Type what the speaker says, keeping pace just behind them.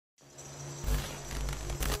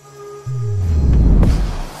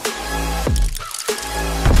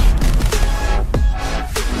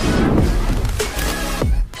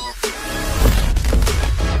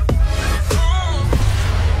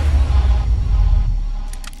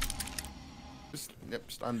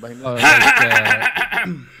stand behind me.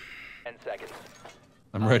 10 seconds.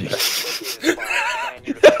 I'm ready.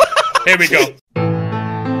 Here we go.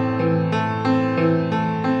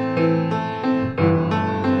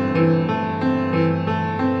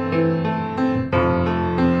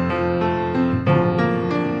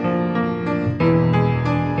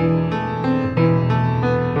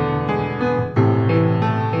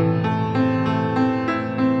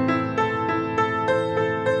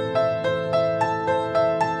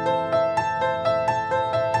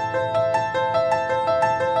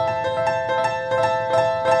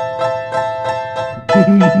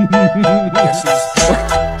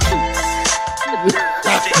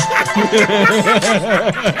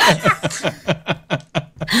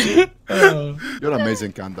 You're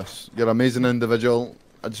amazing, Candace. You're an amazing individual.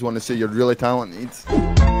 I just want to say you're really talented. Still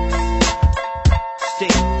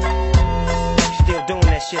doing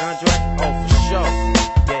that shit, Andre? Oh, for sure.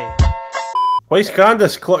 Yeah. Why is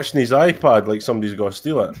Candace clutching his iPad like somebody's gonna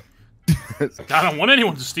steal it? I don't want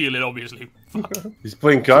anyone to steal it, obviously. He's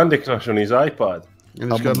playing Candy Crush on his iPad.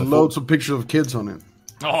 And it's got loads of pictures of kids on it.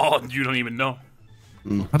 Oh, you don't even know.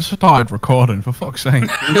 I just started recording, for fuck's sake.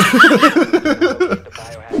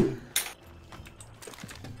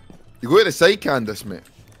 You go to the side, Candace, mate.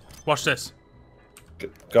 Watch this.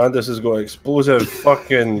 Candace has got explosive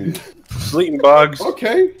fucking sleeping bags.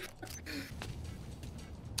 Okay.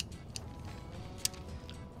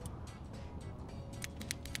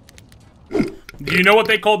 Do you know what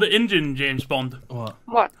they call the engine, James Bond? What?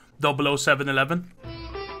 What? 00711.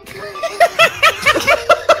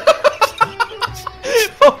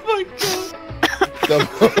 Oh my god.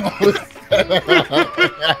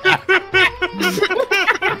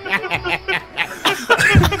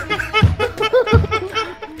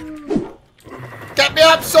 Get me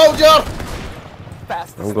up, soldier!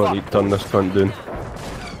 I'm going to turn this cunt down.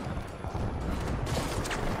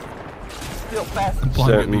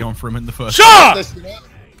 Blind me on for him in the first. Shut up!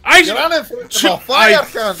 I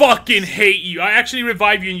fucking hate you. I actually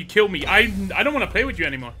revive you and you kill me. I don't want to play with you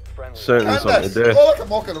anymore. Sentence on Candace, today. oh look, I'm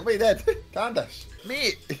walking away dead. Candace,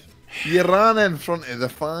 mate, you ran in front of the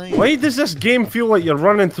fire. Why does this game feel like you're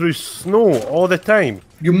running through snow all the time?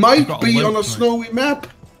 You might be on a snowy map.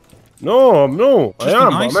 No, no, I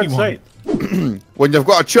am, an but I'm inside. When you've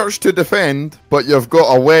got a church to defend, but you've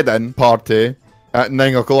got a wedding party at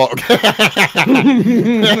 9 o'clock.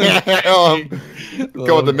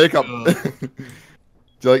 God, the makeup. Do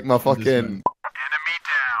you like my fucking... Enemy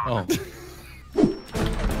down. Oh.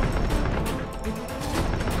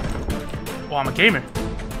 Oh, I'm a gamer.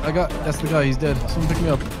 That's the guy, he's dead. Someone pick me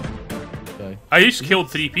up. Okay. I just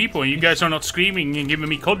killed 3 people and you guys are not screaming and giving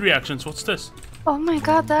me COD reactions. What's this? Oh my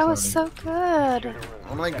god, that was so good.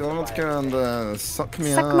 Oh my god, Candace, suck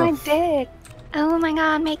me Suck off. my dick. Oh my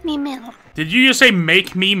god, make me milk. Did you just say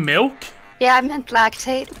make me milk? Yeah, I meant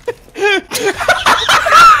lactate.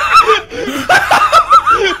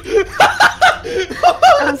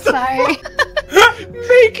 I'm sorry.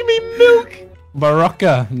 Make me milk!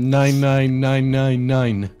 Baraka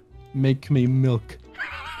 99999. Make me milk.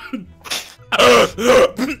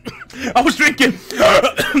 I was drinking.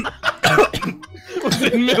 Was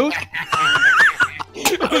it milk?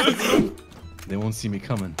 They won't see me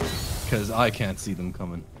coming, because I can't see them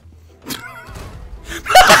coming.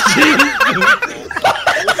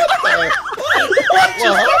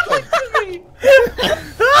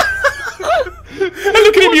 And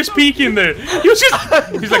look at him just peeking there. He's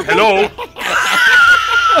like, hello.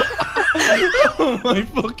 Oh my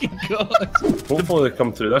fucking god. Hopefully they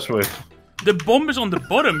come through this way. The bomb is on the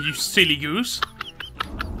bottom, you silly goose.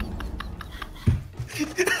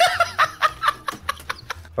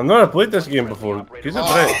 I've never played this game before. Is it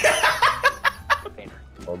right?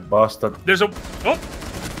 Oh, bastard. There's a... Oh!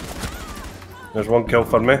 There's one kill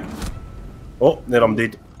for me. Oh, there I'm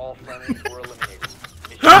dead. All friendlies were eliminated.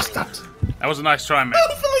 Bastard! That was a nice try, man.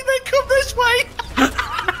 Hopefully they come this way!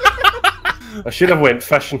 I should have went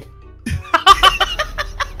fishing.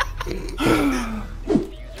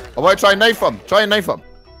 I want to try and knife him. Try and knife him.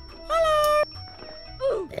 Hello.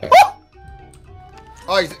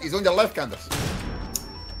 Oh, he's on your left, Candace.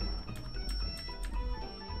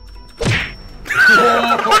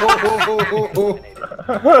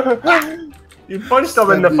 You punched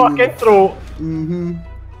him in the fucking throat. Mm-hmm.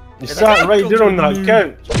 You sat right there on that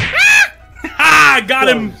couch. Ah, got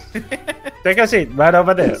him! Take a seat, right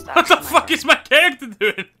over there. What the fuck is my character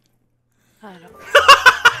doing? I don't know.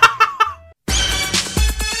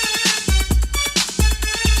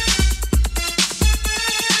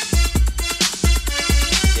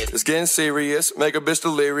 It's getting serious, make a bitch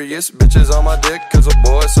delirious. Bitches on my dick, cause a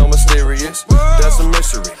boy so mysterious. That's a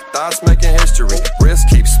mystery, thoughts making history.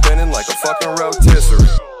 Risky,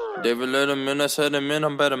 David Letterman, I said him in,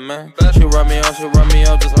 I'm better, man. She run me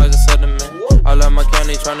out, just like I said to man. I love my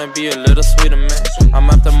candy, tryna be a little sweeter, man. I'm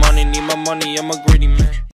after money, need my money, I'm a greedy man.